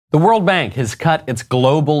The World Bank has cut its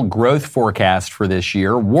global growth forecast for this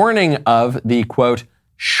year, warning of the, quote,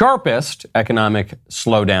 sharpest economic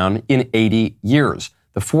slowdown in 80 years.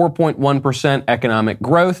 The 4.1% economic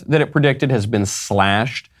growth that it predicted has been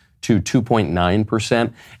slashed to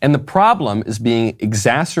 2.9%. And the problem is being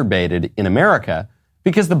exacerbated in America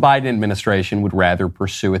because the Biden administration would rather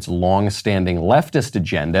pursue its long-standing leftist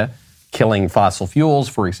agenda, killing fossil fuels,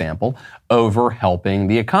 for example, over helping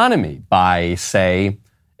the economy by, say,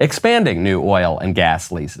 expanding new oil and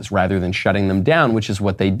gas leases rather than shutting them down, which is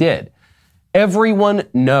what they did. Everyone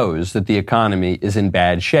knows that the economy is in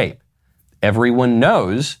bad shape. Everyone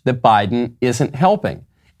knows that Biden isn't helping.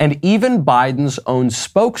 And even Biden's own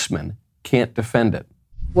spokesman can't defend it.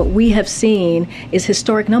 What we have seen is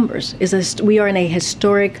historic numbers. We are in a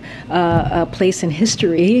historic place in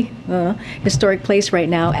history, historic place right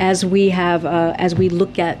now as we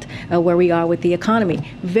look at where we are with the economy.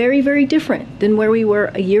 Very, very different than where we were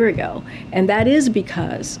a year ago, and that is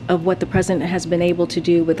because of what the president has been able to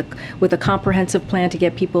do with a comprehensive plan to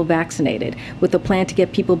get people vaccinated, with a plan to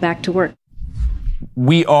get people back to work.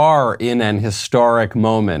 We are in an historic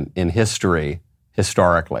moment in history,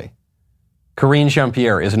 historically. Karine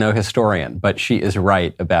Jean-Pierre is no historian, but she is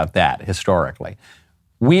right about that historically.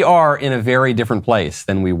 We are in a very different place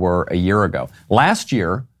than we were a year ago. Last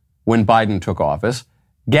year, when Biden took office,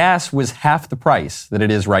 gas was half the price that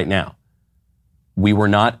it is right now. We were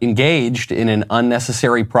not engaged in an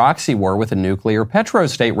unnecessary proxy war with a nuclear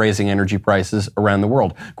petrostate raising energy prices around the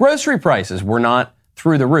world. Grocery prices were not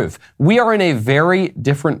through the roof. We are in a very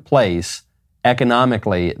different place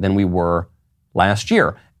economically than we were last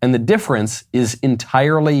year. And the difference is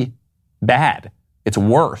entirely bad. It's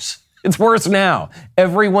worse. It's worse now.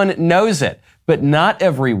 Everyone knows it, but not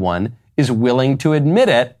everyone is willing to admit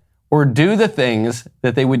it or do the things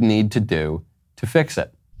that they would need to do to fix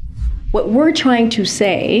it. What I'm trying to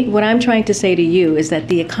say to you is that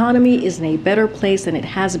the economy is in a better place than it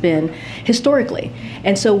has been historically.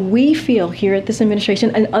 And so we feel here at this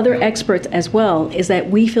administration, and other experts as well, is that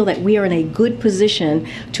we feel that we are in a good position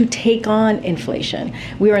to take on inflation.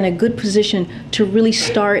 We are in a good position to really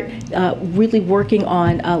start really working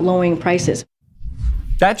on lowering prices.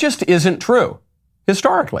 That just isn't true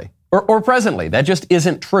historically or presently. That just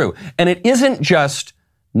isn't true. And it isn't just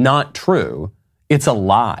not true. It's a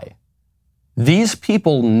lie. These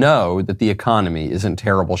people know that the economy is in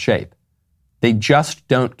terrible shape. They just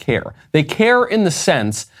don't care. They care in the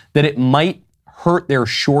sense that it might hurt their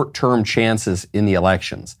short-term chances in the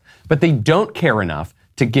elections, but they don't care enough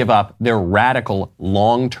to give up their radical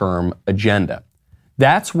long-term agenda.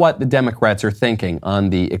 That's what the Democrats are thinking on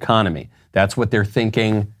the economy. That's what they're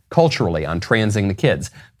thinking culturally on transing the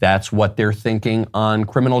kids. That's what they're thinking on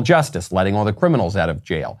criminal justice, letting all the criminals out of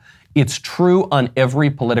jail. It's true on every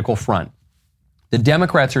political front. The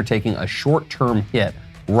Democrats are taking a short-term hit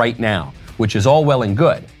right now, which is all well and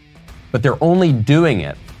good, but they're only doing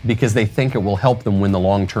it because they think it will help them win the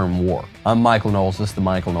long-term war. I'm Michael Knowles. This is The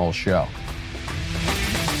Michael Knowles Show.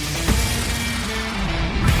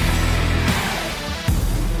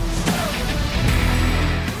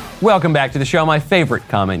 Welcome back to the show. My favorite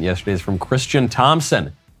comment yesterday is from Christian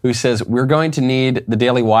Thompson, who says, we're going to need the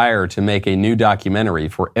Daily Wire to make a new documentary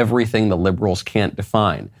for everything the liberals can't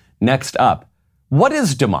define. Next up, what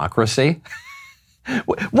is democracy?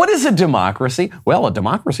 What is a democracy? Well, a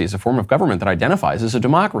democracy is a form of government that identifies as a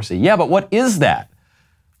democracy. Yeah, but what is that?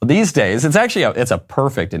 Well, these days, it's a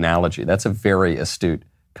perfect analogy. That's a very astute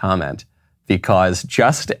comment, because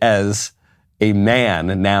just as a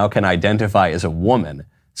man now can identify as a woman,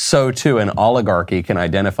 so too an oligarchy can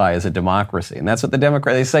identify as a democracy. And that's what the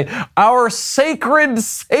Democrats, they say, our sacred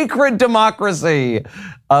democracy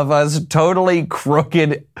of us totally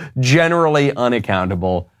crooked, generally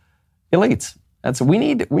unaccountable elites. We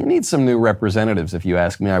need some new representatives, if you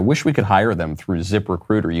ask me. I wish we could hire them through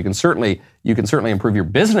ZipRecruiter. You can certainly improve your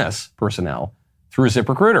business personnel through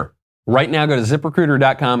ZipRecruiter. Right now, go to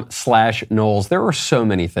ZipRecruiter.com/Knowles. There are so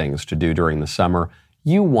many things to do during the summer.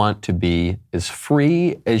 You want to be as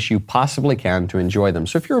free as you possibly can to enjoy them.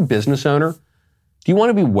 So if you're a business owner, do you want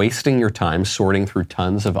to be wasting your time sorting through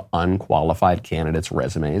tons of unqualified candidates'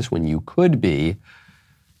 resumes when you could be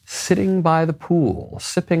sitting by the pool,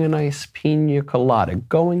 sipping a nice pina colada,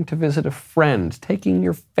 going to visit a friend, taking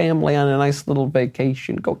your family on a nice little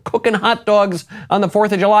vacation, go cooking hot dogs on the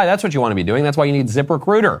 4th of July? That's what you want to be doing. That's why you need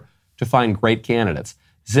ZipRecruiter to find great candidates.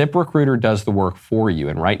 ZipRecruiter does the work for you,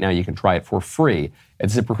 and right now you can try it for free at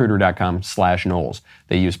ZipRecruiter.com/Knowles.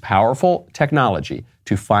 They use powerful technology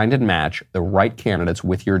to find and match the right candidates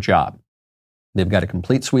with your job. They've got a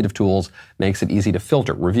complete suite of tools, makes it easy to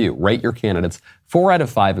filter, review, rate your candidates. 4 out of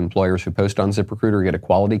 5 employers who post on ZipRecruiter get a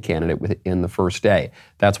quality candidate within the first day.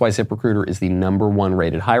 That's why ZipRecruiter is the #1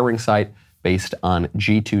 rated hiring site based on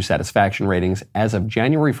G2 satisfaction ratings as of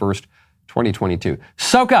January 1st, 2022.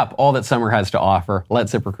 Soak up all that summer has to offer. Let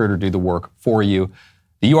ZipRecruiter do the work for you.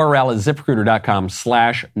 The URL is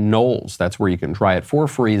ZipRecruiter.com/Knowles. That's where you can try it for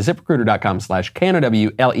free.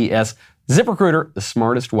 ZipRecruiter.com/KNOWLES. ZipRecruiter, the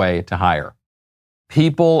smartest way to hire.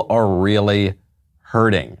 People are really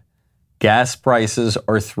hurting. Gas prices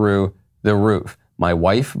are through the roof. My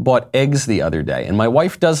wife bought eggs the other day, and my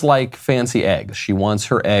wife does like fancy eggs. She wants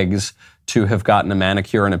her eggs to have gotten a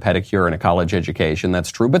manicure and a pedicure and a college education.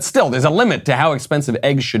 That's true. But still, there's a limit to how expensive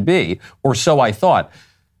eggs should be, or so I thought.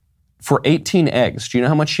 For 18 eggs, do you know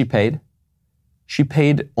how much she paid? She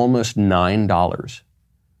paid almost $9.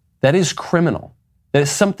 That is criminal. That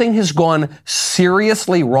something has gone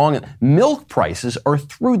seriously wrong. Milk prices are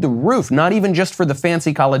through the roof, not even just for the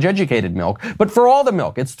fancy college-educated milk, but for all the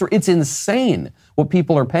milk. It's insane what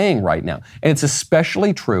people are paying right now. And it's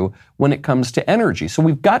especially true when it comes to energy. So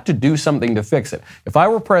we've got to do something to fix it. If I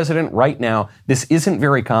were president right now, this isn't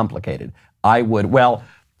very complicated.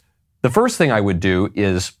 The first thing I would do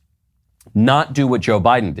is not do what Joe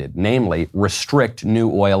Biden did, namely restrict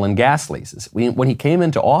new oil and gas leases. When he came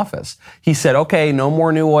into office, he said, okay, no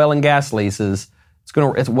more new oil and gas leases.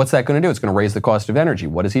 What's that going to do? It's going to raise the cost of energy.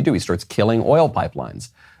 What does he do? He starts killing oil pipelines.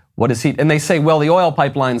 And they say, well, the oil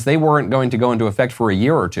pipelines, they weren't going to go into effect for a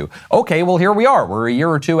year or two. Okay, well, here we are. We're a year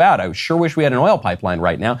or two out. I sure wish we had an oil pipeline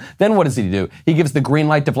right now. Then what does he do? He gives the green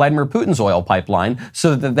light to Vladimir Putin's oil pipeline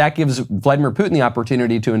so that gives Vladimir Putin the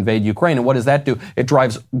opportunity to invade Ukraine. And what does that do? It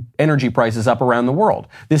drives energy prices up around the world.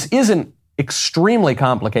 This isn't extremely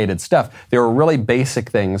complicated stuff. There are really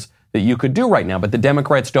basic things that you could do right now. But the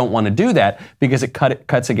Democrats don't want to do that because it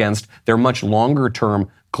cuts against their much longer-term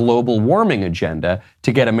global warming agenda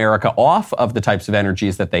to get America off of the types of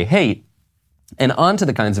energies that they hate and onto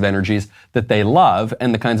the kinds of energies that they love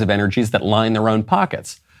and the kinds of energies that line their own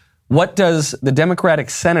pockets. What does the Democratic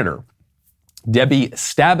Senator Debbie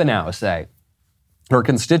Stabenow say? Her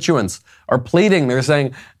constituents are pleading. They're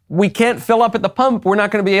saying, we can't fill up at the pump. We're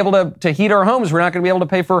not going to be able to heat our homes. We're not going to be able to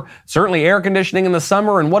pay for certainly air conditioning in the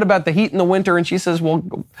summer. And what about the heat in the winter? And she says,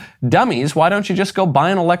 well, dummies, why don't you just go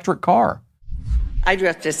buy an electric car? I do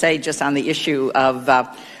have to say, just on the issue of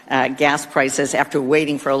gas prices, after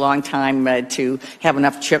waiting for a long time to have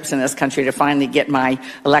enough chips in this country to finally get my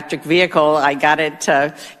electric vehicle, I got it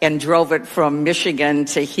and drove it from Michigan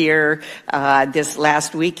to here this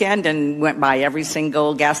last weekend and went by every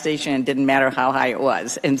single gas station, and it didn't matter how high it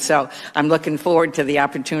was. And so I'm looking forward to the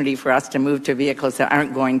opportunity for us to move to vehicles that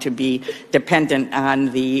aren't going to be dependent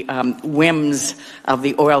on the whims of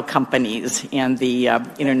the oil companies and the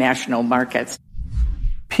international markets.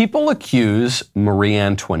 People accuse Marie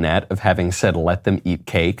Antoinette of having said, let them eat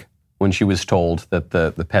cake, when she was told that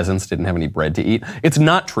the peasants didn't have any bread to eat. It's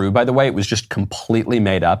not true, by the way. It was just completely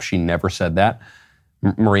made up. She never said that.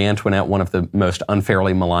 Marie Antoinette, one of the most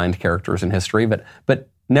unfairly maligned characters in history. But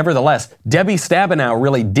nevertheless, Debbie Stabenow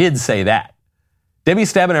really did say that. Debbie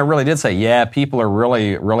Stabenow really did say, yeah, people are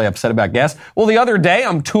really, really upset about gas. Well, the other day,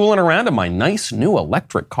 I'm tooling around in my nice new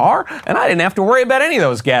electric car, and I didn't have to worry about any of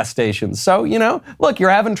those gas stations. So, look,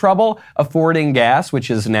 you're having trouble affording gas,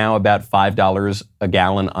 which is now about $5 a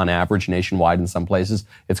gallon on average nationwide in some places.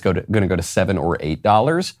 It's going to go to $7 or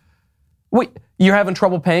 $8. Wait, you're having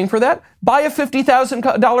trouble paying for that? Buy a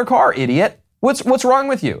 $50,000 car, idiot. What's wrong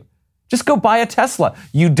with you? Just go buy a Tesla.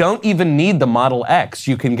 You don't even need the Model X.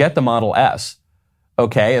 You can get the Model S.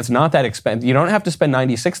 Okay, it's not that expensive. You don't have to spend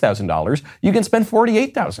 $96,000. You can spend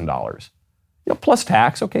 $48,000. Plus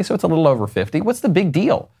tax. Okay, so it's a little over $50,000. What's the big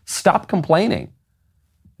deal? Stop complaining.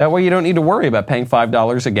 That way you don't need to worry about paying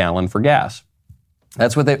 $5 a gallon for gas.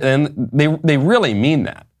 That's what they really mean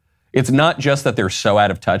that. It's not just that they're so out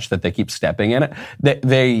of touch that they keep stepping in it.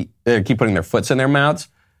 They keep putting their foots in their mouths.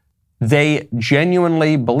 They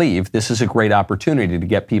genuinely believe this is a great opportunity to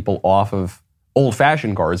get people off of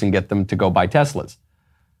old-fashioned cars and get them to go buy Teslas.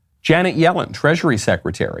 Janet Yellen, Treasury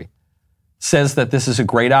Secretary, says that this is a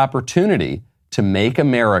great opportunity to make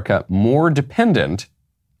America more dependent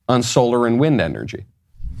on solar and wind energy.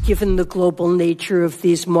 Given the global nature of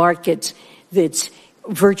these markets, it's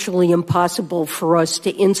virtually impossible for us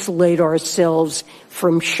to insulate ourselves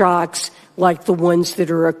from shocks like the ones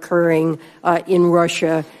that are occurring in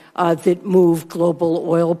Russia that move global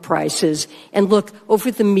oil prices. And look,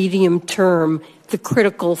 over the medium term, the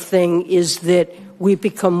critical thing is that we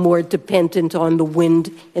become more dependent on the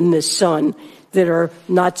wind and the sun that are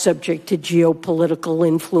not subject to geopolitical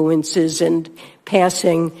influences and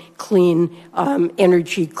passing clean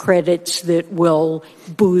energy credits that will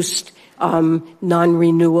boost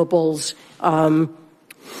non-renewables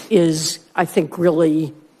is, I think,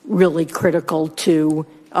 really, really critical to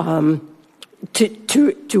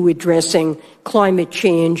addressing climate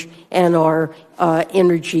change and our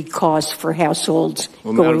energy costs for households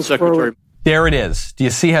going forward. There it is. Do you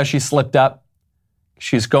see how she slipped up?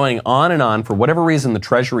 She's going on and on. For whatever reason, the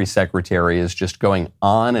Treasury Secretary is just going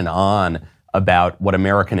on and on about what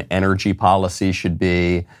American energy policy should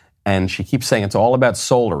be. And she keeps saying it's all about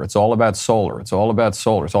solar. It's all about solar. It's all about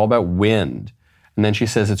solar. It's all about wind. And then she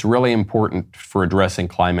says it's really important for addressing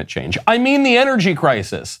climate change. I mean the energy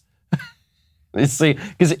crisis. See,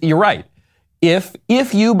 because you're right. If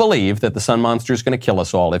you believe that the sun monster is going to kill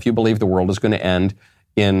us all, if you believe the world is going to end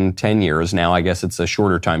in 10 years, now I guess it's a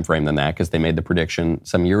shorter time frame than that because they made the prediction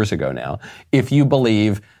some years ago now. If you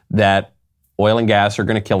believe that oil and gas are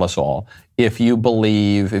going to kill us all, if you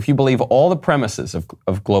believe all the premises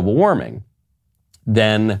of global warming,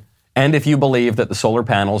 then, and if you believe that the solar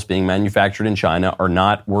panels being manufactured in China are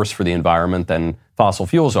not worse for the environment than fossil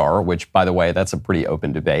fuels are, which, by the way, that's a pretty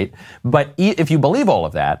open debate. But if you believe all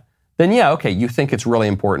of that, then yeah, okay, you think it's really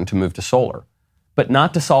important to move to solar, but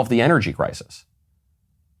not to solve the energy crisis.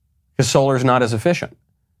 Because solar is not as efficient.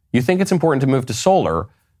 You think it's important to move to solar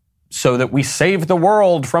so that we save the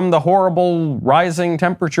world from the horrible rising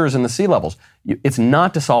temperatures and the sea levels. It's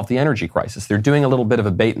not to solve the energy crisis. They're doing a little bit of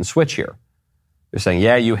a bait and switch here. They're saying,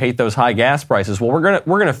 yeah, you hate those high gas prices. Well,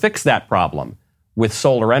 we're gonna fix that problem with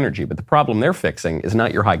solar energy. But the problem they're fixing is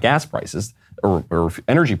not your high gas prices or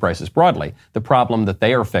energy prices broadly. The problem that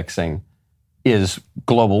they are fixing is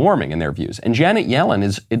global warming in their views. And Janet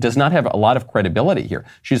Yellen does not have a lot of credibility here.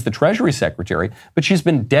 She's the Treasury Secretary, but she's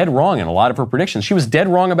been dead wrong in a lot of her predictions. She was dead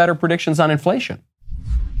wrong about her predictions on inflation.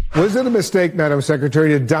 Was it a mistake, Madam Secretary,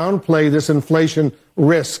 to downplay this inflation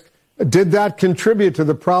risk? Did that contribute to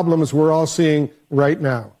the problems we're all seeing right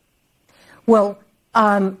now? Well,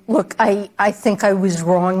 look, I think I was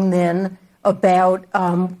wrong then about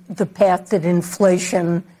the path that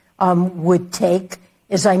inflation would take.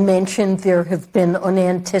 As I mentioned, there have been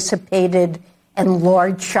unanticipated and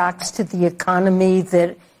large shocks to the economy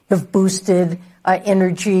that have boosted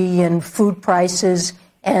energy and food prices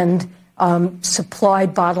and supply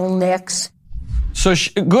bottlenecks. So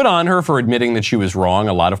good on her for admitting that she was wrong.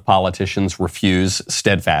 A lot of politicians refuse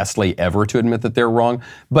steadfastly ever to admit that they're wrong.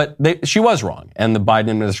 But she was wrong. And the Biden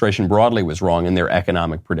administration broadly was wrong in their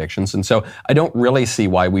economic predictions. And so I don't really see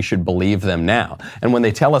why we should believe them now. And when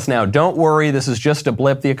they tell us now, don't worry, this is just a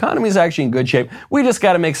blip. The economy is actually in good shape. We just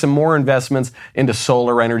got to make some more investments into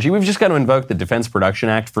solar energy. We've just got to invoke the Defense Production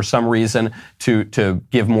Act for some reason to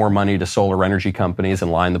give more money to solar energy companies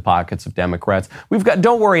and line the pockets of Democrats.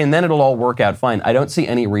 Don't worry, and then it'll all work out fine. I don't see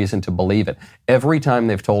any reason to believe it. Every time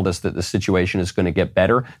they've told us that the situation is going to get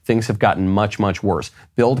better, things have gotten much, much worse.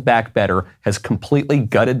 Build Back Better has completely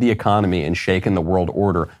gutted the economy and shaken the world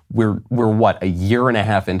order. We're what, a year and a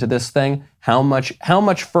half into this thing? How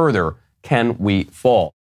much further can we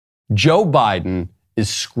fall? Joe Biden is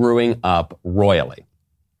screwing up royally.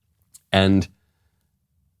 And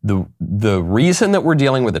the reason that we're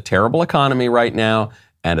dealing with a terrible economy right now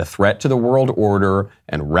and a threat to the world order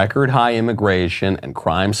and record high immigration and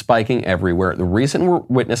crime spiking everywhere, the reason we're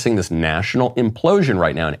witnessing this national implosion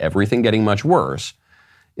right now and everything getting much worse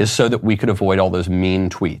is so that we could avoid all those mean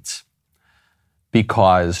tweets.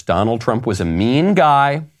 Because Donald Trump was a mean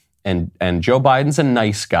guy and Joe Biden's a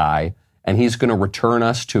nice guy, and he's going to return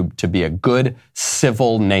us to be a good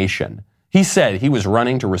civil nation. He said he was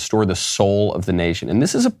running to restore the soul of the nation. And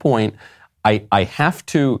this is a point I have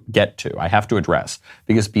to get to, I have to address,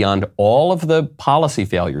 because beyond all of the policy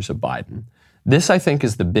failures of Biden, this, I think,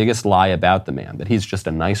 is the biggest lie about the man, that he's just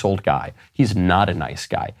a nice old guy. He's not a nice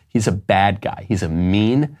guy. He's a bad guy. He's a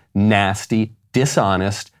mean, nasty,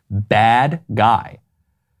 dishonest, bad guy.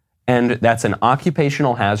 And that's an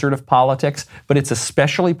occupational hazard of politics, but it's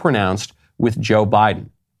especially pronounced with Joe Biden.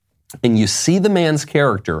 And you see the man's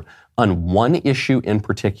character on one issue in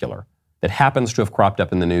particular that happens to have cropped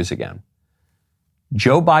up in the news again.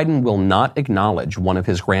 Joe Biden will not acknowledge one of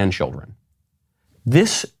his grandchildren.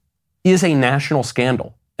 This is a national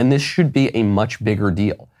scandal, and this should be a much bigger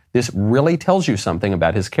deal. This really tells you something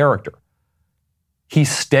about his character. He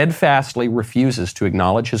steadfastly refuses to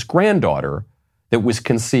acknowledge his granddaughter that was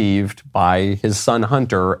conceived by his son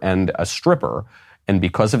Hunter and a stripper, and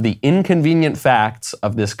because of the inconvenient facts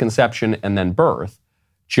of this conception and then birth,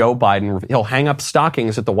 Joe Biden, he'll hang up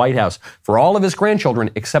stockings at the White House for all of his grandchildren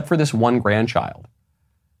except for this one grandchild.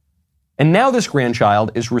 And now this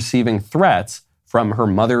grandchild is receiving threats from her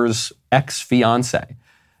mother's ex-fiancé.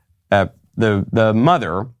 The the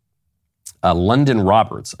mother, London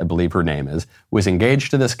Roberts, I believe her name is, was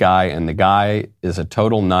engaged to this guy, and the guy is a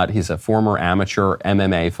total nut. He's a former amateur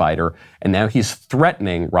MMA fighter, and now he's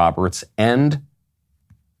threatening Roberts and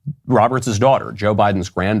Roberts' daughter, Joe Biden's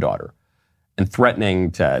granddaughter, and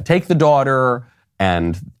threatening to take the daughter.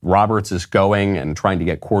 And Roberts is going and trying to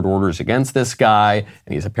get court orders against this guy.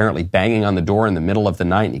 And he's apparently banging on the door in the middle of the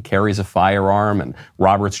night, and he carries a firearm. And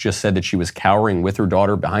Roberts just said that she was cowering with her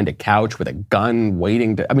daughter behind a couch with a gun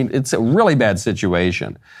waiting to... I mean, it's a really bad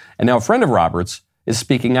situation. And now a friend of Roberts is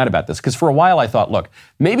speaking out about this. Because for a while I thought, look,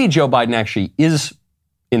 maybe Joe Biden actually is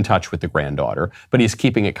in touch with the granddaughter, but he's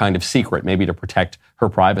keeping it kind of secret, maybe to protect her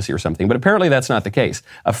privacy or something. But apparently that's not the case.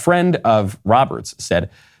 A friend of Roberts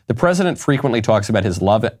said, the president frequently talks about his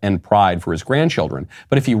love and pride for his grandchildren,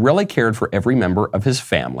 but if he really cared for every member of his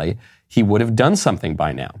family, he would have done something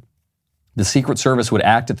by now. The Secret Service would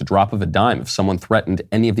act at the drop of a dime if someone threatened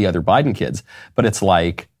any of the other Biden kids, but it's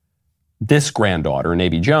like this granddaughter,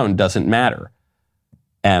 Navy Joan, doesn't matter.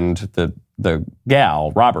 And the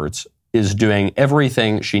gal, Roberts, is doing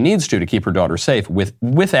everything she needs to keep her daughter safe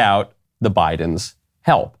without the Bidens'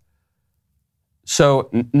 help. So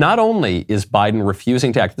not only is Biden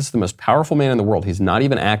refusing to act, this is the most powerful man in the world. He's not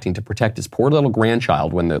even acting to protect his poor little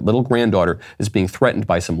grandchild when the little granddaughter is being threatened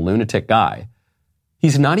by some lunatic guy.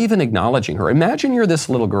 He's not even acknowledging her. Imagine you're this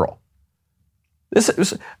little girl.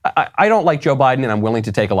 I don't like Joe Biden, and I'm willing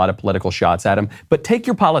to take a lot of political shots at him, but take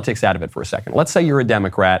your politics out of it for a second. Let's say you're a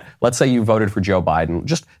Democrat. Let's say you voted for Joe Biden.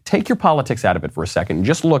 Just take your politics out of it for a second.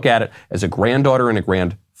 Just look at it as a granddaughter and a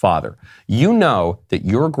grandfather. You know that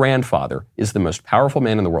your grandfather is the most powerful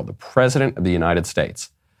man in the world, the President of the United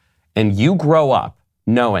States. And you grow up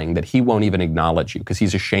knowing that he won't even acknowledge you because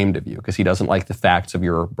he's ashamed of you, because he doesn't like the facts of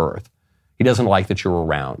your birth. He doesn't like that you're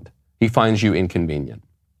around. He finds you inconvenient.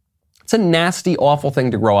 It's a nasty, awful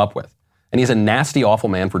thing to grow up with. And he's a nasty, awful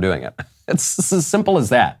man for doing it. It's as simple as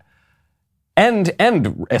that. And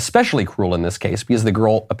especially cruel in this case because the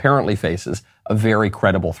girl apparently faces a very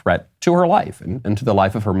credible threat to her life and to the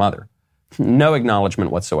life of her mother. No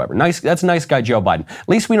acknowledgement whatsoever. That's nice guy Joe Biden. At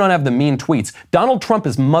least we don't have the mean tweets. Donald Trump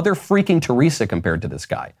is Mother freaking Teresa compared to this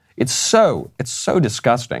guy. It's so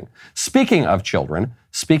disgusting. Speaking of children,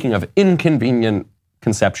 speaking of inconvenient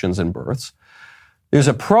conceptions and births, there's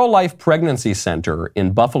a pro-life pregnancy center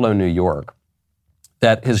in Buffalo, New York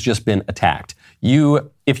that has just been attacked.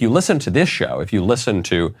 If you listen to this show, if you listen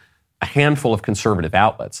to a handful of conservative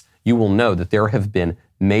outlets, you will know that there have been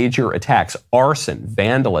major attacks, arson,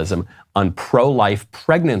 vandalism on pro-life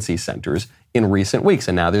pregnancy centers in recent weeks.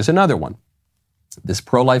 And now there's another one. This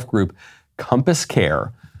pro-life group, Compass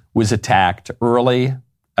Care, was attacked early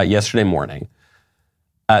yesterday morning.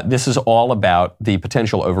 This is all about the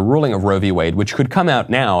potential overruling of Roe v. Wade, which could come out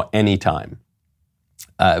now anytime.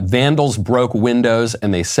 Vandals broke windows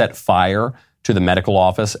and they set fire to the medical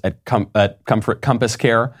office at Compass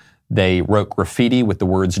Care. They wrote graffiti with the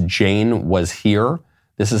words, "Jane was here."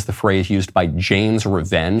 This is the phrase used by Jane's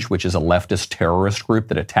Revenge, which is a leftist terrorist group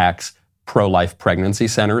that attacks pro-life pregnancy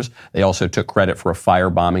centers. They also took credit for a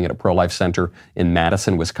firebombing at a pro-life center in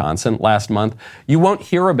Madison, Wisconsin last month. You won't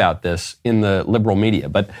hear about this in the liberal media,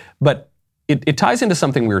 but it ties into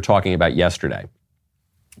something we were talking about yesterday,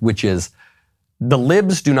 which is the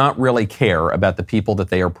libs do not really care about the people that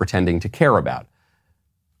they are pretending to care about.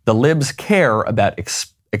 The libs care about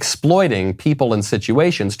exploiting people and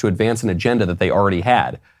situations to advance an agenda that they already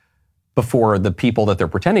had before the people that they're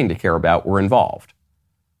pretending to care about were involved.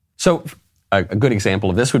 So a good example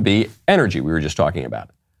of this would be energy we were just talking about.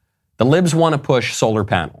 The libs want to push solar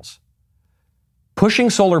panels. Pushing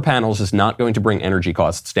solar panels is not going to bring energy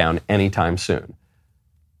costs down anytime soon.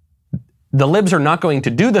 The libs are not going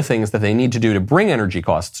to do the things that they need to do to bring energy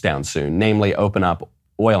costs down soon, namely open up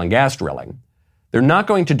oil and gas drilling. They're not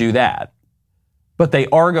going to do that, but they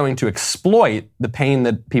are going to exploit the pain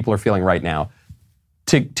that people are feeling right now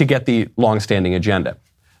to get the long-standing agenda.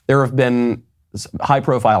 There have been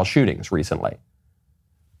high-profile shootings recently.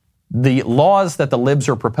 The laws that the libs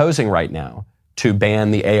are proposing right now to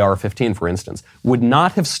ban the AR-15, for instance, would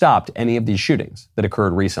not have stopped any of these shootings that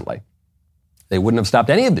occurred recently. They wouldn't have stopped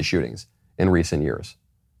any of the shootings in recent years.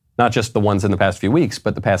 Not just the ones in the past few weeks,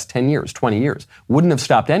 but the past 10 years, 20 years. Wouldn't have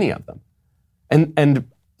stopped any of them. And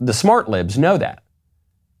the smart libs know that.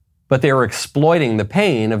 But they're exploiting the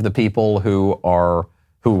pain of the people who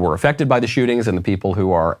were affected by the shootings and the people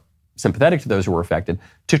who are sympathetic to those who were affected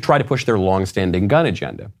to try to push their long-standing gun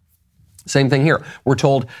agenda. Same thing here. We're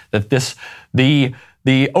told that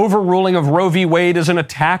the overruling of Roe v. Wade is an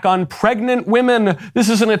attack on pregnant women. This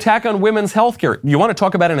is an attack on women's health care. You want to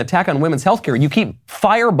talk about an attack on women's health care? You keep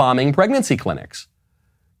firebombing pregnancy clinics.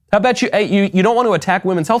 How about you don't want to attack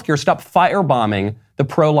women's health care? Stop firebombing the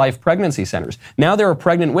pro-life pregnancy centers. Now there are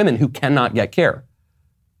pregnant women who cannot get care.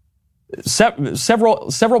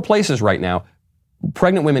 Several places right now,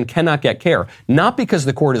 pregnant women cannot get care, not because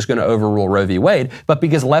the court is going to overrule Roe v. Wade, but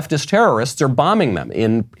because leftist terrorists are bombing them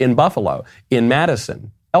in Buffalo, in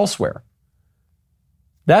Madison, elsewhere.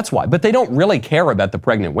 That's why. But they don't really care about the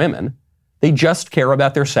pregnant women. They just care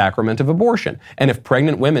about their sacrament of abortion. And if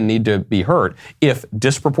pregnant women need to be hurt, if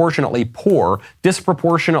disproportionately poor,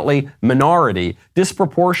 disproportionately minority,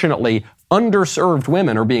 disproportionately underserved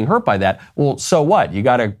women are being hurt by that, well, so what? You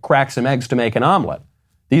got to crack some eggs to make an omelet.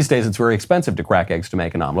 These days, it's very expensive to crack eggs to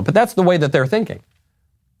make an omelet. But that's the way that they're thinking.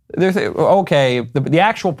 Okay, the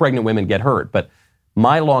actual pregnant women get hurt, but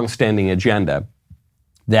my long-standing agenda,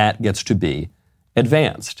 that gets to be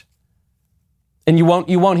advanced. And you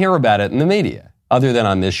won't hear about it in the media, other than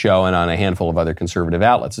on this show and on a handful of other conservative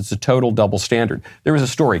outlets. It's a total double standard. There was a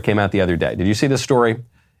story came out the other day. Did you see this story?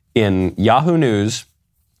 In Yahoo News,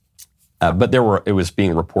 but it was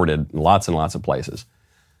being reported in lots and lots of places.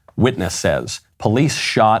 Witness says, police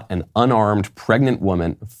shot an unarmed pregnant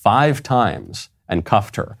woman 5 times and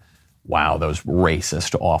cuffed her. Wow, those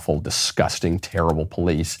racist, awful, disgusting, terrible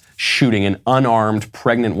police shooting an unarmed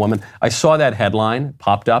pregnant woman. I saw that headline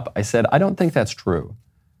popped up. I said, I don't think that's true.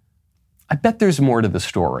 I bet there's more to the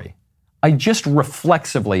story. I just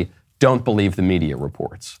reflexively don't believe the media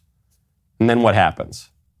reports. And then what happens?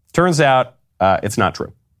 Turns out it's not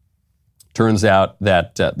true. Turns out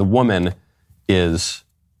that the woman was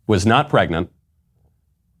not pregnant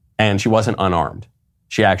and she wasn't unarmed.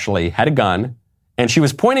 She actually had a gun. And she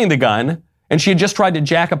was pointing the gun, and she had just tried to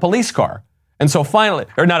jack a police car. And so finally,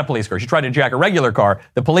 or not a police car, she tried to jack a regular car.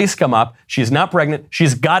 The police come up. She's not pregnant.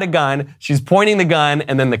 She's got a gun. She's pointing the gun,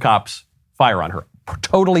 and then the cops fire on her.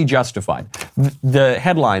 Totally justified. The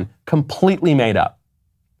headline, completely made up.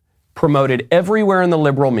 Promoted everywhere in the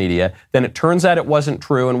liberal media. Then it turns out it wasn't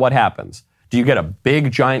true, and what happens? Do you get a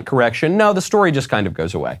big, giant correction? No, the story just kind of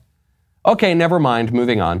goes away. Okay, never mind,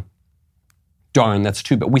 moving on. Darn, that's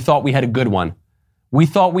too bad. We thought we had a good one. We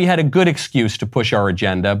thought we had a good excuse to push our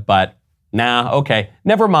agenda, but okay,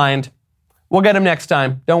 never mind. We'll get them next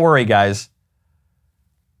time. Don't worry, guys.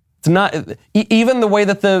 It's not, even the way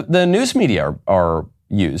that the news media are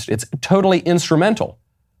used, it's totally instrumental.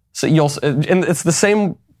 So and it's the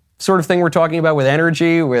same sort of thing we're talking about with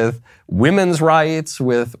energy, with women's rights,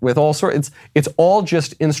 with all sorts. It's all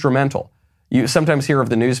just instrumental. You sometimes hear of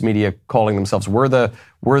the news media calling themselves, we're the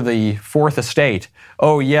fourth estate.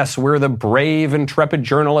 Oh yes, we're the brave, intrepid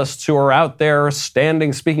journalists who are out there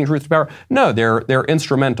speaking truth to power. No, they're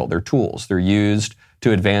instrumental. They're tools. They're used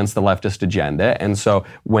to advance the leftist agenda. And so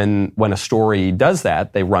when a story does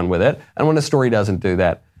that, they run with it. And when a story doesn't do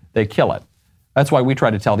that, they kill it. That's why we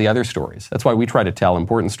try to tell the other stories. That's why we try to tell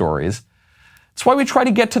important stories. That's why we try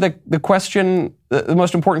to get to the question, the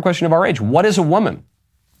most important question of our age. What is a woman?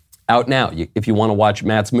 Out now. If you want to watch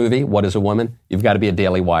Matt's movie, What is a Woman? You've got to be a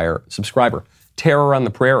Daily Wire subscriber. Terror on the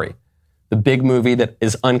Prairie, the big movie that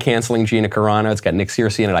is uncanceling Gina Carano. It's got Nick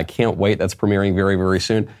Searcy in it. I can't wait. That's premiering very, very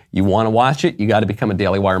soon. You want to watch it? You got to become a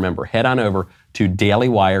Daily Wire member. Head on over to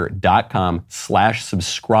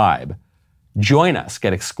dailywire.com/subscribe. Join us.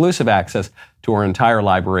 Get exclusive access to our entire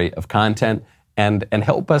library of content and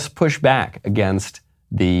help us push back against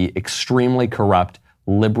the extremely corrupt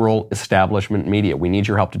liberal establishment media. We need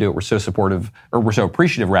your help to do it. We're so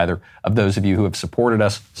appreciative of those of you who have supported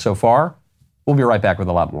us so far. We'll be right back with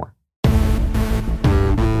a lot more.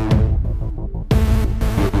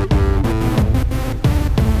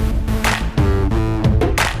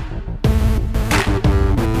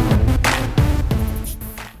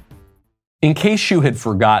 In case you had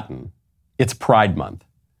forgotten, it's Pride Month.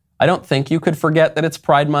 I don't think you could forget that it's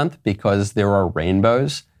Pride Month because there are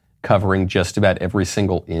rainbows covering just about every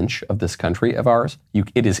single inch of this country of ours.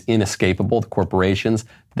 It is inescapable. The corporations,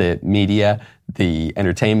 the media, the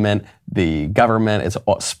entertainment, the government, it's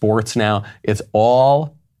all, sports now, it's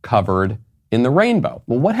all covered in the rainbow.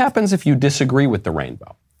 Well, what happens if you disagree with the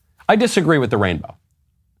rainbow? I disagree with the rainbow.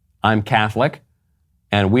 I'm Catholic,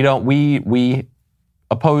 and we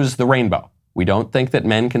oppose the rainbow. We don't think that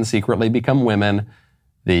men can secretly become women.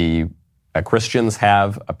 Christians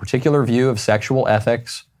have a particular view of sexual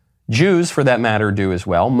ethics. Jews, for that matter, do as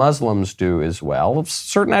well. Muslims do as well.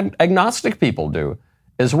 Certain agnostic people do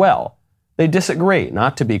as well. They disagree.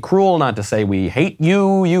 Not to be cruel, not to say we hate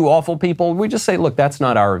you, you awful people. We just say, look, that's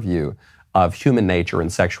not our view of human nature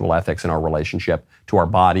and sexual ethics and our relationship to our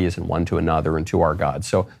bodies and one to another and to our God.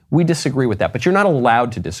 So we disagree with that. But you're not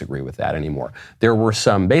allowed to disagree with that anymore. There were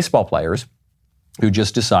some baseball players who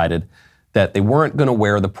just decided that they weren't going to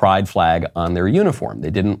wear the pride flag on their uniform.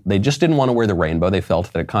 They just didn't want to wear the rainbow. They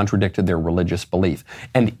felt that it contradicted their religious belief.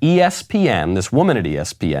 And ESPN, this woman at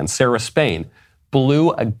ESPN, Sarah Spain,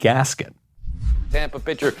 blew a gasket. Tampa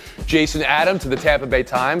pitcher Jason Adams to the Tampa Bay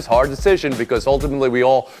Times. Hard decision because ultimately we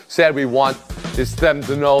all said we want them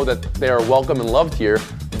to know that they are welcome and loved here.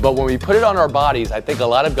 But when we put it on our bodies, I think a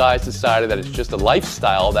lot of guys decided that it's just a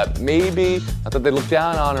lifestyle that maybe, not that they look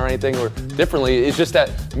down on or anything or differently, it's just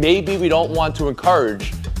that maybe we don't want to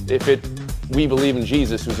encourage we believe in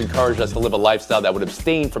Jesus who's encouraged us to live a lifestyle that would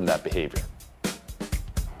abstain from that behavior.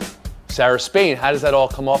 Sarah Spain, how does that all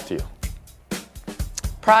come off to you?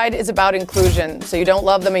 Pride is about inclusion, so you don't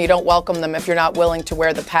love them and you don't welcome them if you're not willing to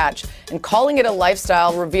wear the patch. And calling it a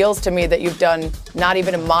lifestyle reveals to me that you've done not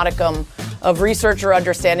even a modicum of research or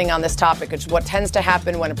understanding on this topic, which is what tends to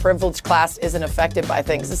happen when a privileged class isn't affected by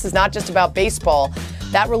things. This is not just about baseball.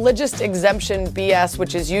 That religious exemption BS,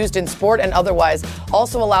 which is used in sport and otherwise,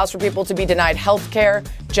 also allows for people to be denied health care,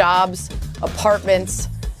 jobs, apartments,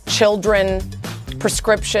 children,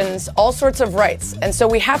 prescriptions, all sorts of rights. And so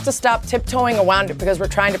we have to stop tiptoeing around it because we're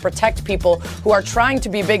trying to protect people who are trying to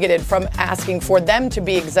be bigoted from asking for them to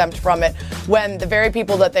be exempt from it when the very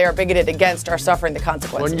people that they are bigoted against are suffering the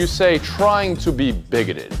consequences. When you say trying to be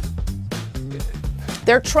bigoted,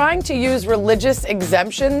 they're trying to use religious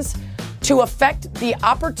exemptions to affect the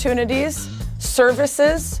opportunities,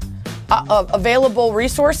 services, available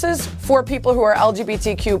resources for people who are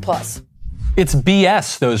LGBTQ+. It's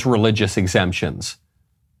BS, those religious exemptions.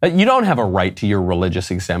 You don't have a right to your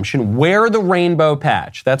religious exemption. Wear the rainbow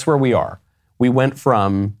patch. That's where we are. We went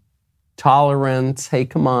from tolerance, hey,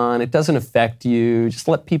 come on, it doesn't affect you, just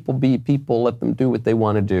let people be people, let them do what they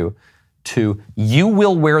want to do, to you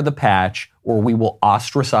will wear the patch or we will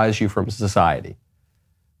ostracize you from society.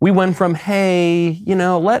 We went from, hey,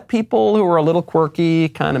 let people who are a little quirky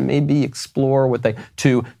kind of maybe explore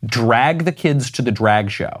to drag the kids to the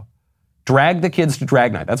drag show. Drag the kids to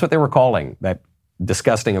drag night. That's what they were calling that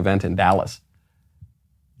disgusting event in Dallas.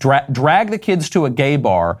 Drag the kids to a gay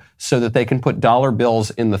bar so that they can put dollar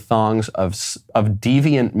bills in the thongs of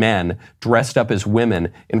deviant men dressed up as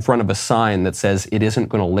women in front of a sign that says it isn't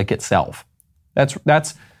going to lick itself.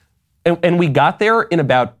 And we got there in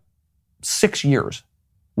about 6 years.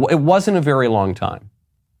 It wasn't a very long time.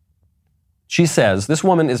 She says, this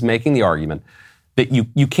woman is making the argument that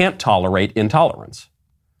you can't tolerate intolerance.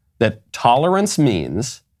 That tolerance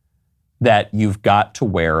means that you've got to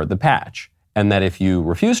wear the patch, and that if you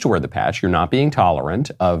refuse to wear the patch, you're not being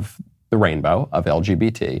tolerant of the rainbow, of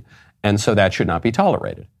LGBT, and so that should not be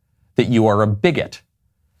tolerated. That you are a bigot.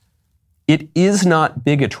 It is not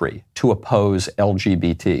bigotry to oppose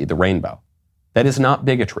LGBT, the rainbow. That is not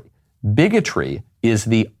bigotry. Bigotry is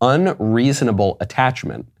the unreasonable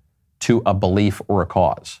attachment to a belief or a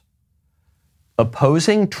cause.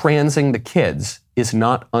 Opposing transing the kids is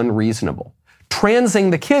not unreasonable. Transing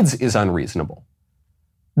the kids is unreasonable.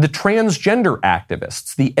 The transgender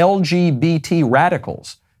activists, the LGBT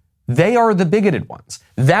radicals, they are the bigoted ones.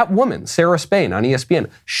 That woman, Sarah Spain on ESPN,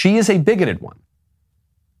 she is a bigoted one.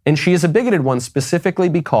 And she is a bigoted one specifically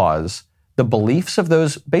because the beliefs of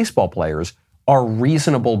those baseball players are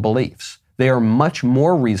reasonable beliefs. They are much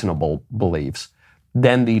more reasonable beliefs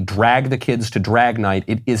than the drag the kids to drag night,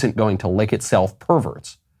 it isn't going to lick itself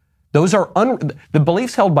perverts. Those are the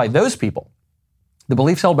beliefs held by those people, the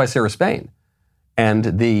beliefs held by Sarah Spain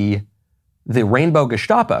and the Rainbow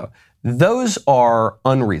Gestapo, those are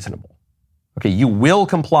unreasonable. Okay, you will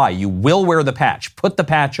comply, you will wear the patch, put the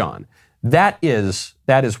patch on. That is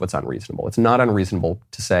what's unreasonable. It's not unreasonable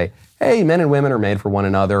to say, hey, men and women are made for one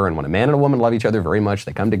another, and when a man and a woman love each other very much,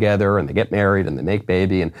 they come together and they get married and they make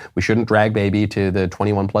baby, and we shouldn't drag baby to the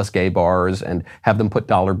 21-plus gay bars and have them put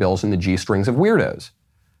dollar bills in the G-strings of weirdos.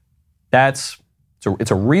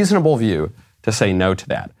 It's a reasonable view to say no to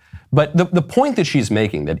that. But the point that she's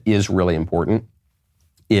making that is really important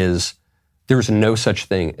is there's no such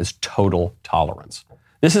thing as total tolerance.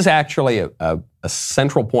 This is actually a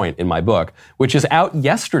central point in my book, which is out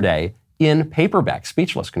yesterday in paperback,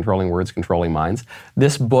 Speechless, Controlling Words, Controlling Minds.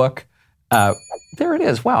 This book, there it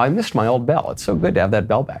is. Wow, I missed my old bell. It's so good to have that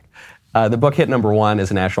bell back. The book hit #1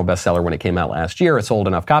 as a national bestseller when it came out last year. It sold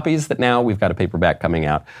enough copies that now we've got a paperback coming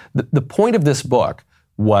out. The point of this book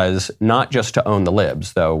was not just to own the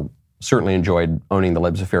libs, though certainly enjoyed owning the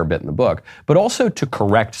libs a fair bit in the book, but also to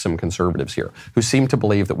correct some conservatives here who seem to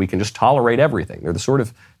believe that we can just tolerate everything. They're the sort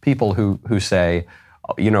of people who say,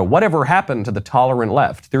 whatever happened to the tolerant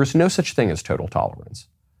left? There is no such thing as total tolerance.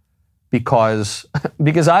 Because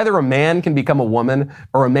either a man can become a woman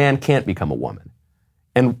or a man can't become a woman.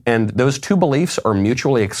 And those two beliefs are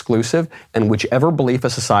mutually exclusive, and whichever belief a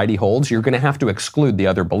society holds, you're going to have to exclude the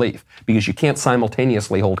other belief, because you can't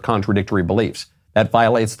simultaneously hold contradictory beliefs. That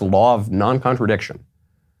violates the law of non-contradiction.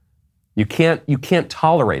 You can't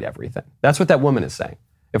tolerate everything. That's what that woman is saying.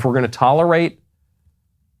 If we're going to tolerate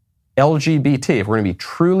LGBT, if we're going to be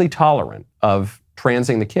truly tolerant of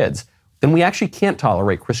transing the kids, then we actually can't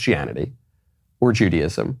tolerate Christianity or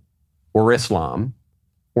Judaism or Islam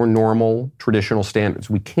or normal traditional standards.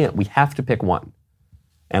 We can't. We have to pick one.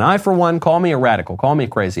 And I, for one, call me a radical, call me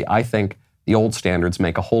crazy. I think the old standards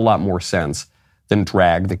make a whole lot more sense than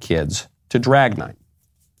drag the kids to drag night.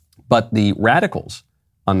 But the radicals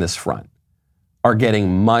on this front are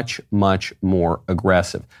getting much, much more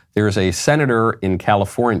aggressive. There's a senator in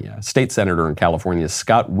California, state senator in California,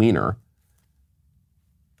 Scott Wiener.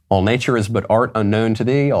 All nature is but art unknown to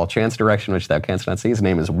thee, all chance direction which thou canst not see. His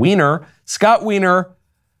name is Wiener. Scott Wiener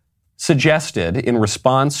suggested, in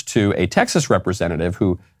response to a Texas representative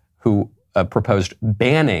who proposed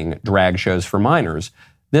banning drag shows for minors,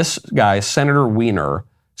 this guy, Senator Wiener,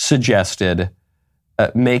 suggested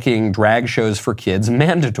making drag shows for kids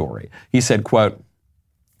mandatory. He said, quote,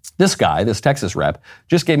 "This guy, this Texas rep,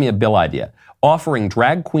 just gave me a bill idea, offering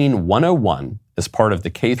Drag Queen 101 as part of the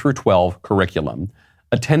K through 12 curriculum.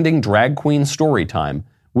 Attending drag queen story time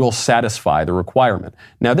will satisfy the requirement."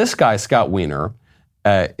 Now, this guy, Scott Wiener,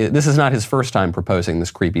 this is not his first time proposing this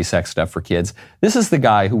creepy sex stuff for kids. This is the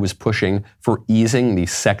guy who was pushing for easing the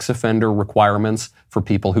sex offender requirements for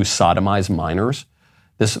people who sodomize minors.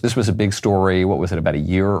 This was a big story, what was it, about a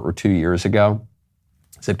year or 2 years ago?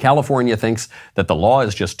 He said California thinks that the law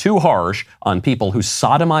is just too harsh on people who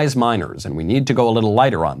sodomize minors, and we need to go a little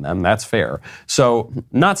lighter on them. That's fair. So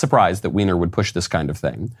not surprised that Wiener would push this kind of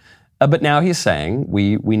thing. But now he's saying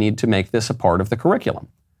we need to make this a part of the curriculum.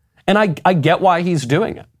 And I get why he's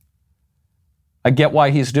doing it. I get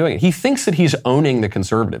why he's doing it. He thinks that he's owning the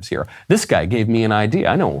conservatives here. This guy gave me an idea.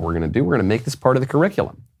 I know what we're going to do. We're going to make this part of the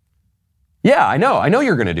curriculum. Yeah, I know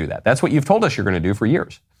you're going to do that. That's what you've told us you're going to do for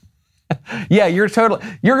years. Yeah, you're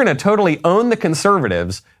going to totally own the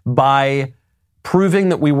conservatives by proving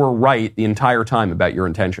that we were right the entire time about your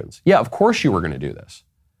intentions. Yeah, of course you were going to do this.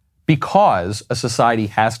 Because a society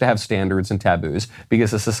has to have standards and taboos,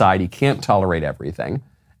 because a society can't tolerate everything.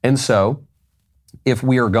 And so, if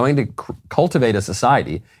we are going to cultivate a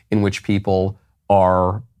society in which people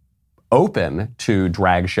are open to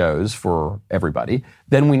drag shows for everybody,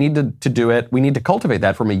 then we need to do it. We need to cultivate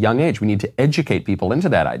that from a young age. We need to educate people into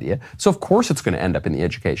that idea. So, of course, it's going to end up in the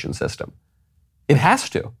education system. It has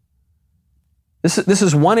to. This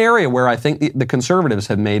is one area where I think the conservatives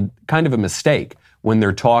have made kind of a mistake when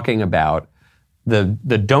they're talking about the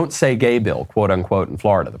Don't Say Gay bill, quote unquote, in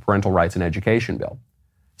Florida, the Parental Rights and Education bill.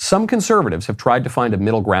 Some conservatives have tried to find a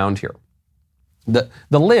middle ground here.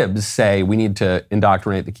 The libs say we need to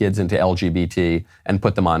indoctrinate the kids into LGBT and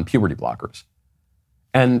put them on puberty blockers.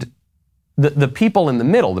 And the people in the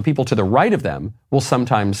middle, the people to the right of them, will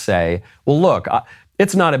sometimes say, well, look,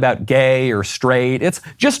 it's not about gay or straight. It's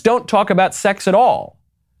just don't talk about sex at all.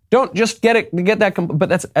 Don't just get that, but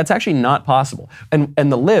that's actually not possible. And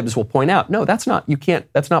the libs will point out, no, that's not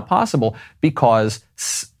possible, because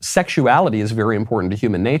sexuality is very important to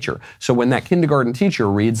human nature. So when that kindergarten teacher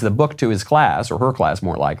reads the book to his class, or her class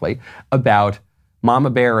more likely, about Mama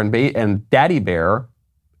Bear and Daddy Bear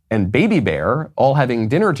and Baby Bear all having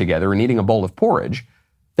dinner together and eating a bowl of porridge,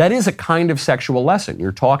 that is a kind of sexual lesson.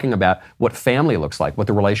 You're talking about what family looks like, what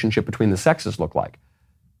the relationship between the sexes look like.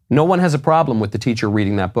 No one has a problem with the teacher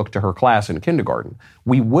reading that book to her class in kindergarten.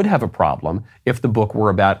 We would have a problem if the book were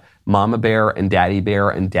about Mama Bear and Daddy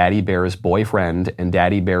Bear's boyfriend and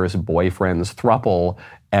Daddy Bear's boyfriend's throuple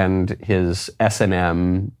and his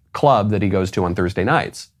S&M club that he goes to on Thursday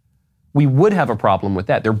nights. We would have a problem with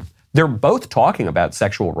that. They're both talking about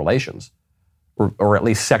sexual relations, or at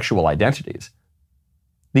least sexual identities.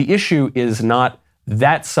 The issue is not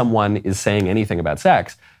that someone is saying anything about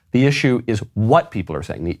sex. The issue is what people are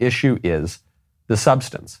saying. The issue is the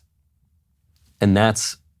substance. And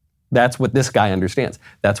that's what this guy understands.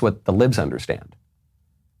 That's what the libs understand.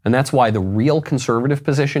 And that's why the real conservative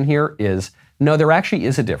position here is, no, there actually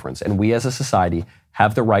is a difference. And we as a society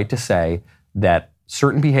have the right to say that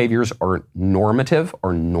certain behaviors are normative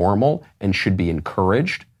or normal and should be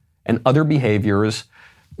encouraged. And other behaviors,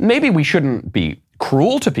 maybe we shouldn't be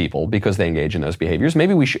cruel to people because they engage in those behaviors.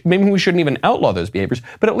 Maybe we shouldn't even outlaw those behaviors,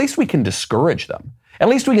 but at least we can discourage them. At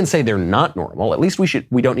least we can say they're not normal. At least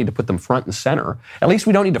we don't need to put them front and center. At least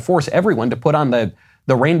we don't need to force everyone to put on the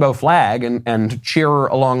rainbow flag and cheer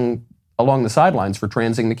along the sidelines for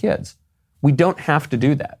transing the kids. We don't have to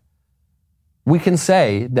do that. We can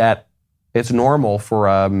say that It's normal for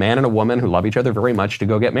a man and a woman who love each other very much to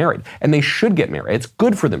go get married. And they should get married. It's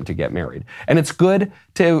good for them to get married. And it's good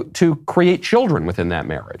to create children within that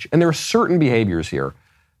marriage. And there are certain behaviors here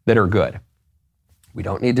that are good. We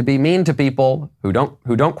don't need to be mean to people who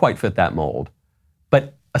don't quite fit that mold.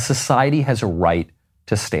 But a society has a right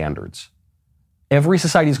to standards. Every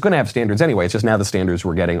society is going to have standards anyway. It's just now the standards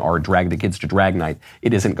we're getting are drag the kids to drag night.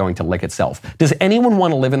 It isn't going to lick itself. Does anyone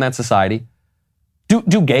want to live in that society?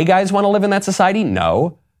 Do gay guys want to live in that society?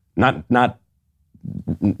 No. Not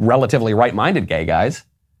relatively right-minded gay guys.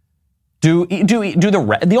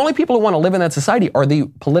 The only people who want to live in that society are the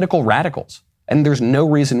political radicals. And there's no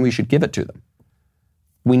reason we should give it to them.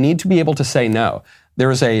 We need to be able to say no.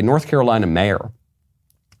 There is a North Carolina mayor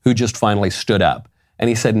who just finally stood up and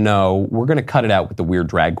he said, no, we're going to cut it out with the weird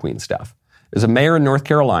drag queen stuff. There's a mayor in North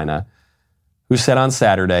Carolina who said on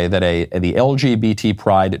Saturday that the LGBT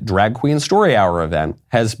Pride Drag Queen Story Hour event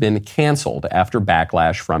has been canceled after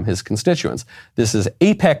backlash from his constituents. This is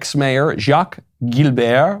Apex Mayor Jacques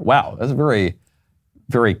Gilbert. Wow, that's a very,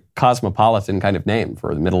 very cosmopolitan kind of name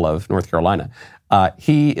for the middle of North Carolina.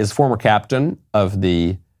 He is former captain of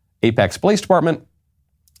the Apex Police Department.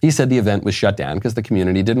 He said the event was shut down because the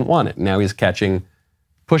community didn't want it. Now he's catching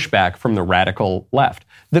pushback from the radical left.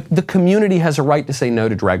 The community has a right to say no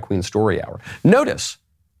to Drag Queen Story Hour. Notice,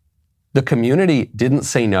 the community didn't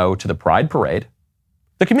say no to the Pride Parade.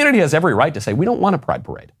 The community has every right to say, we don't want a Pride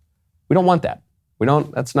Parade. We don't want that.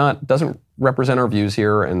 Doesn't represent our views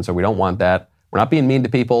here, and so we don't want that. We're not being mean to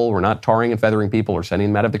people. We're not tarring and feathering people or sending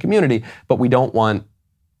them out of the community, but we don't want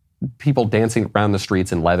people dancing around the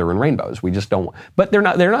streets in leather and rainbows. We just don't want. But they're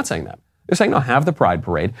not saying that. They're saying, no, have the Pride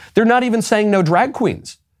Parade. They're not even saying no drag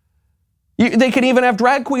queens. They can even have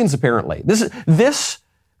drag queens, apparently. This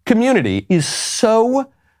community is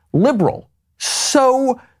so liberal,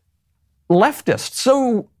 so leftist,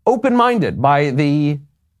 so open-minded by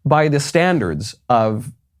the standards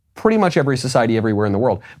of pretty much every society everywhere in the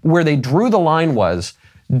world. Where they drew the line was,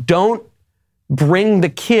 don't bring the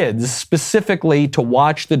kids specifically to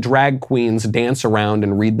watch the drag queens dance around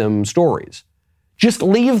and read them stories. Just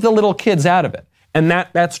leave the little kids out of it. And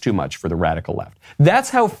that's too much for the radical left. That's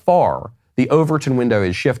how far the Overton window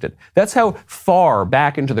is shifted. That's how far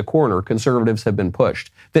back into the corner conservatives have been pushed.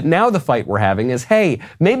 That now the fight we're having is, hey,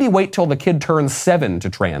 maybe wait till the kid turns 7 to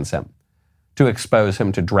trans him, to expose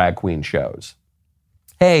him to drag queen shows.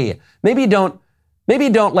 Hey, maybe don't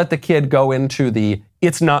let the kid go into the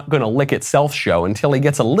it's not going to lick itself show until he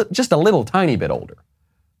gets just a little tiny bit older.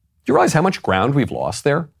 Do you realize how much ground we've lost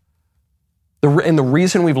there? And the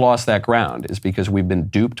reason we've lost that ground is because we've been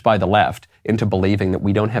duped by the left into believing that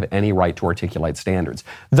we don't have any right to articulate standards.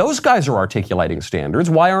 Those guys are articulating standards.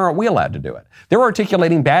 Why aren't we allowed to do it? They're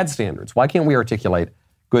articulating bad standards. Why can't we articulate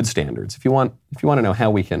good standards? If you want to know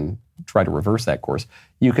how we can try to reverse that course,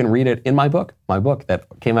 you can read it in my book that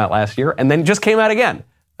came out last year and then just came out again.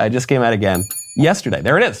 It just came out again yesterday.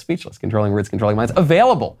 There it is, Speechless, Controlling Words, Controlling Minds,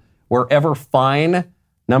 available wherever fine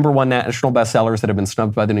 #1 national bestsellers that have been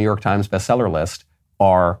snubbed by the New York Times bestseller list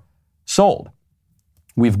are sold.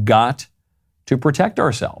 We've got to protect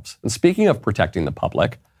ourselves. And speaking of protecting the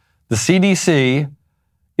public, the CDC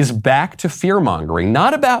is back to fear-mongering,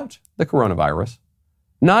 not about the coronavirus,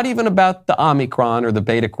 not even about the Omicron or the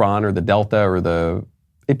Betacron or the Delta or the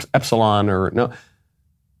Epsilon no.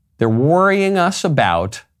 They're worrying us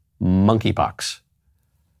about monkeypox.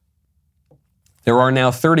 There are now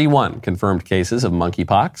 31 confirmed cases of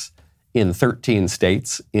monkeypox in 13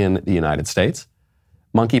 states in the United States.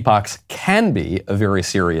 Monkeypox can be a very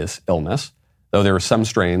serious illness, though there are some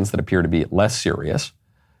strains that appear to be less serious.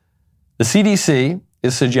 The CDC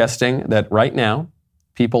is suggesting that right now,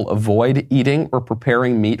 people avoid eating or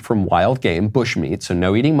preparing meat from wild game, bush meat, so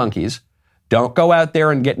no eating monkeys. Don't go out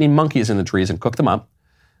there and get any monkeys in the trees and cook them up.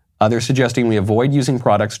 They're suggesting we avoid using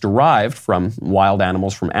products derived from wild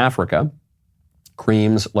animals from Africa,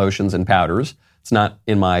 creams, lotions, and powders. It's not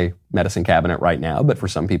in my medicine cabinet right now, but for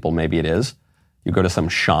some people, maybe it is. You go to some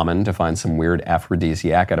shaman to find some weird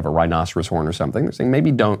aphrodisiac out of a rhinoceros horn or something. They're saying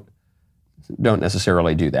maybe don't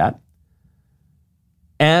necessarily do that.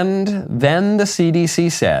 And then the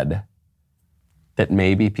CDC said that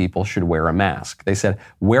maybe people should wear a mask. They said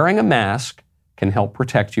wearing a mask can help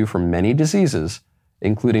protect you from many diseases,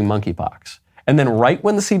 including monkeypox. And then right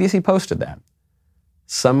when the CDC posted that,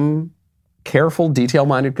 some careful,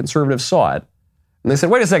 detail-minded conservatives saw it, and they said,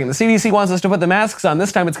 wait a second, the CDC wants us to put the masks on.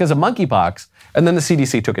 This time it's because of monkeypox. And then the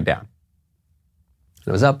CDC took it down.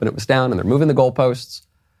 It was up and it was down, and they're moving the goalposts.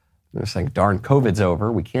 And they're saying, darn, COVID's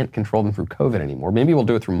over. We can't control them through COVID anymore. Maybe we'll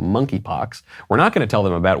do it through monkeypox. We're not going to tell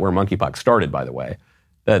them about where monkeypox started, by the way.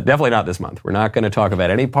 Definitely not this month. We're not going to talk about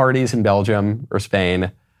any parties in Belgium or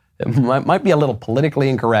Spain. It might be a little politically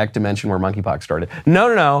incorrect to mention where monkeypox started.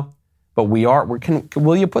 No. But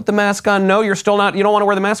will you put the mask on? No, you don't want to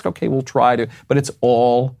wear the mask? Okay, we'll try to. But it's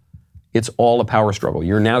all a power struggle.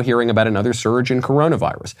 You're now hearing about another surge in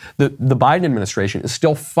coronavirus. The Biden administration is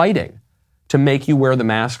still fighting to make you wear the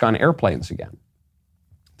mask on airplanes again.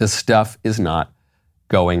 This stuff is not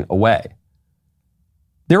going away.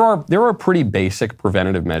 There are pretty basic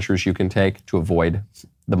preventative measures you can take to avoid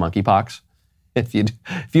the monkeypox. If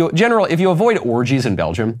you avoid orgies in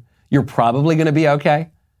Belgium, you're probably going to be okay.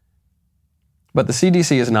 But the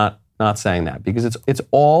CDC is not saying that because it's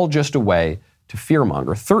all just a way to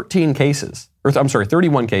fearmonger.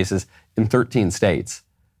 31 cases in 13 states.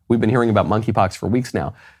 We've been hearing about monkeypox for weeks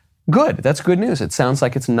now. Good, that's good news. It sounds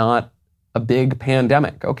like it's not a big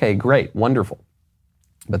pandemic. Okay, great, wonderful.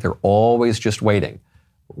 But they're always just waiting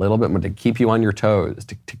a little bit more to keep you on your toes,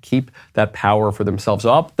 to keep that power for themselves.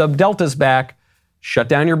 Oh, the Delta's back. Shut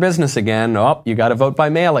down your business again. Oh, you got to vote by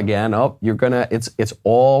mail again. Oh, it's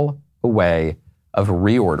all a way of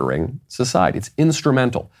reordering society. It's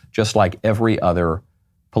instrumental, just like every other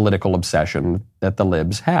political obsession that the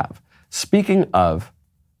libs have. Speaking of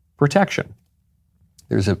protection,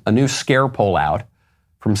 there's a new scare poll out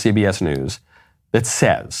from CBS News that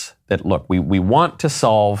says that, look, we want to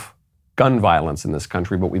solve gun violence in this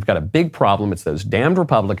country, but we've got a big problem. It's those damned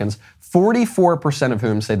Republicans, 44% of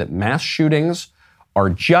whom say that mass shootings are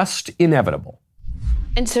just inevitable.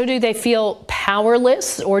 And so do they feel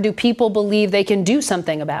powerless, or do people believe they can do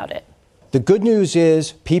something about it? The good news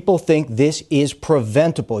is people think this is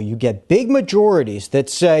preventable. You get big majorities that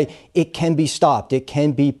say it can be stopped, it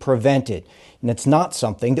can be prevented. And it's not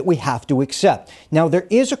something that we have to accept. Now, there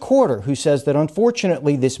is a quarter who says that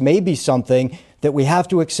unfortunately this may be something that we have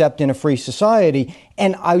to accept in a free society.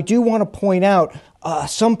 And I do want to point out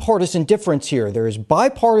some partisan difference here. There is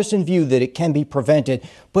bipartisan view that it can be prevented,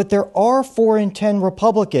 but there are 4 in 10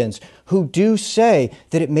 Republicans who do say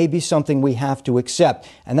that it may be something we have to accept.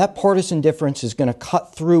 And that partisan difference is going to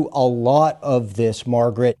cut through a lot of this,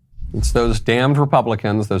 Margaret. It's those damned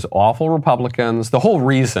Republicans, those awful Republicans. The whole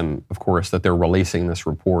reason, of course, that they're releasing this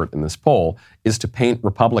report in this poll is to paint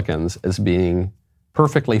Republicans as being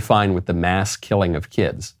perfectly fine with the mass killing of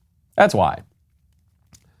kids. That's why.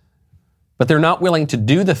 But they're not willing to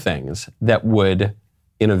do the things that would,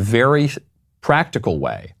 in a very practical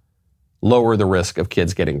way, lower the risk of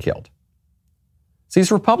kids getting killed. It's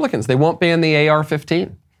these Republicans, they won't ban the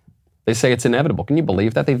AR-15. They say it's inevitable. Can you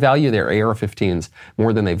believe that? They value their AR-15s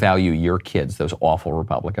more than they value your kids, those awful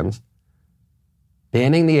Republicans.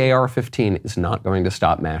 Banning the AR-15 is not going to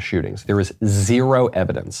stop mass shootings. There is zero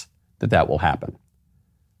evidence that that will happen.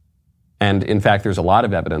 And in fact, there's a lot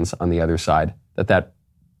of evidence on the other side that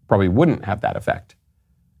probably wouldn't have that effect.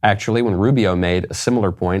 Actually, when Rubio made a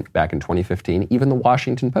similar point back in 2015, even the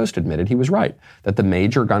Washington Post admitted he was right, that the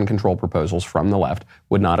major gun control proposals from the left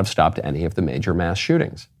would not have stopped any of the major mass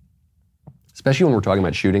shootings. Especially when we're talking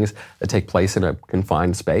about shootings that take place in a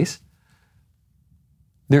confined space.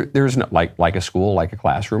 There's no, like a school, like a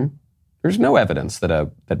classroom, there's no evidence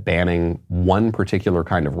that banning one particular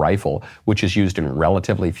kind of rifle, which is used in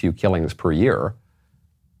relatively few killings per year,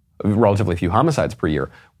 relatively few homicides per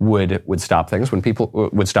year, would stop things when people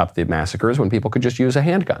would stop the massacres when people could just use a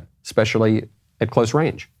handgun, especially at close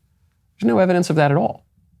range. There's no evidence of that at all.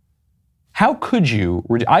 How could you?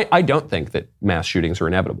 I don't think that mass shootings are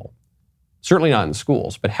inevitable. Certainly not in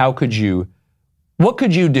schools. But what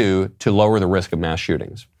could you do to lower the risk of mass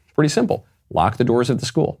shootings? Pretty simple. Lock the doors at the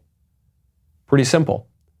school. Pretty simple.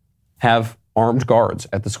 Have armed guards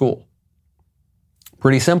at the school.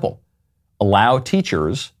 Pretty simple. Allow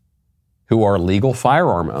teachers who are legal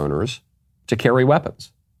firearm owners to carry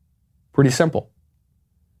weapons. Pretty simple.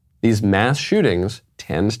 These mass shootings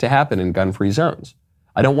tend to happen in gun-free zones.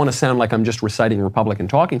 I don't want to sound like I'm just reciting Republican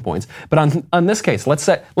talking points, but on this case, let's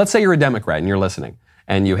say you're a Democrat and you're listening,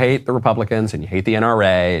 and you hate the Republicans, and you hate the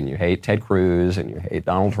NRA, and you hate Ted Cruz, and you hate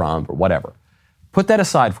Donald Trump, or whatever. Put that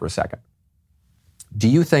aside for a second. Do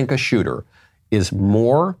you think a shooter is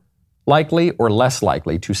more likely or less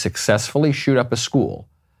likely to successfully shoot up a school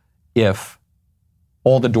if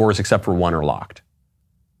all the doors except for one are locked?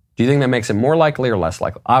 Do you think that makes it more likely or less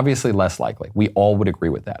likely? Obviously less likely. We all would agree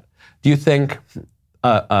with that. Do you think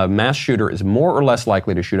a mass shooter is more or less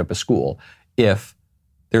likely to shoot up a school if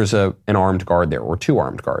there's an armed guard there or 2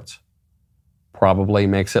 armed guards? Probably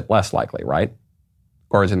makes it less likely, right?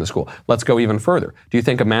 Guards in the school. Let's go even further. Do you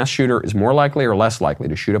think a mass shooter is more likely or less likely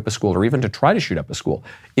to shoot up a school or even to try to shoot up a school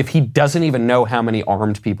if he doesn't even know how many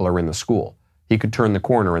armed people are in the school? He could turn the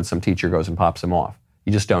corner and some teacher goes and pops him off.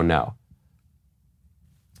 You just don't know.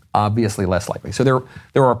 obviously less likely. So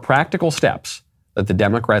there are practical steps that the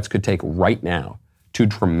Democrats could take right now to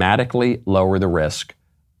dramatically lower the risk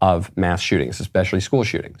of mass shootings, especially school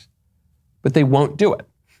shootings. But they won't do it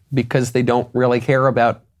because they don't really care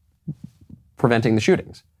about preventing the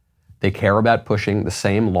shootings. They care about pushing the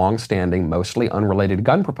same long-standing, mostly unrelated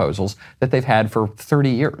gun proposals that they've had for 30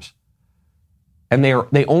 years. And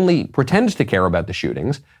they only pretend to care about the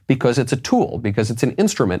shootings because it's a tool, because it's an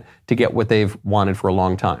instrument to get what they've wanted for a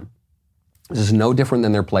long time. This is no different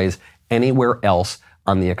than their plays anywhere else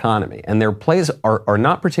on the economy. And their plays are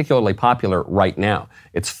not particularly popular right now.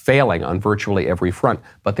 It's failing on virtually every front,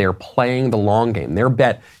 but they're playing the long game. Their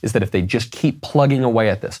bet is that if they just keep plugging away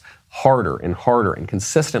at this harder and harder and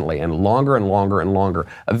consistently and longer and longer and longer,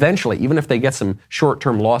 eventually, even if they get some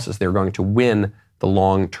short-term losses, they're going to win the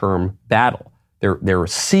long-term battle. They're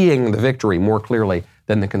seeing the victory more clearly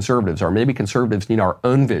than the conservatives are. Maybe conservatives need our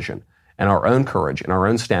own vision and our own courage and our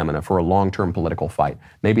own stamina for a long-term political fight.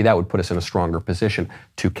 Maybe that would put us in a stronger position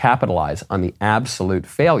to capitalize on the absolute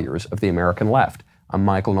failures of the American left. I'm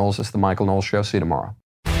Michael Knowles. This is The Michael Knowles Show. See you tomorrow.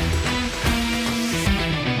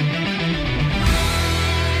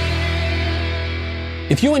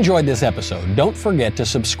 If you enjoyed this episode, don't forget to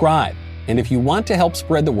subscribe. And if you want to help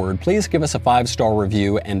spread the word, please give us a 5-star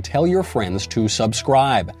review and tell your friends to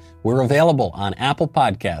subscribe. We're available on Apple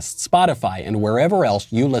Podcasts, Spotify, and wherever else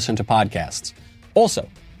you listen to podcasts. Also,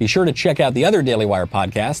 be sure to check out the other Daily Wire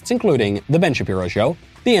podcasts, including The Ben Shapiro Show,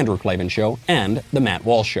 The Andrew Klavan Show, and The Matt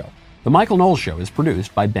Walsh Show. The Michael Knowles Show is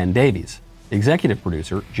produced by Ben Davies. Executive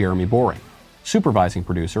producer, Jeremy Boring. Supervising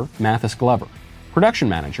producer, Mathis Glover. Production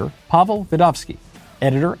manager, Pavel Vidovsky.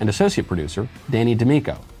 Editor and associate producer, Danny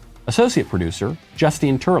D'Amico. Associate producer,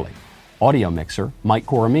 Justine Turley. Audio mixer, Mike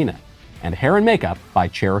Coromina. And hair and makeup by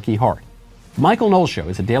Cherokee Hart. The Michael Knowles Show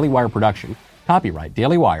is a Daily Wire production. Copyright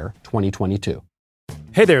Daily Wire 2022.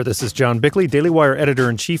 Hey there, this is John Bickley, Daily Wire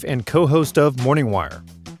editor-in-chief and co-host of Morning Wire.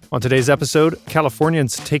 On today's episode,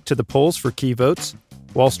 Californians take to the polls for key votes,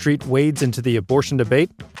 Wall Street wades into the abortion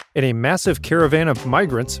debate, and a massive caravan of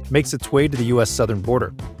migrants makes its way to the U.S. southern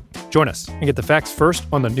border. Join us and get the facts first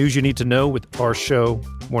on the news you need to know with our show,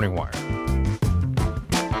 Morning Wire.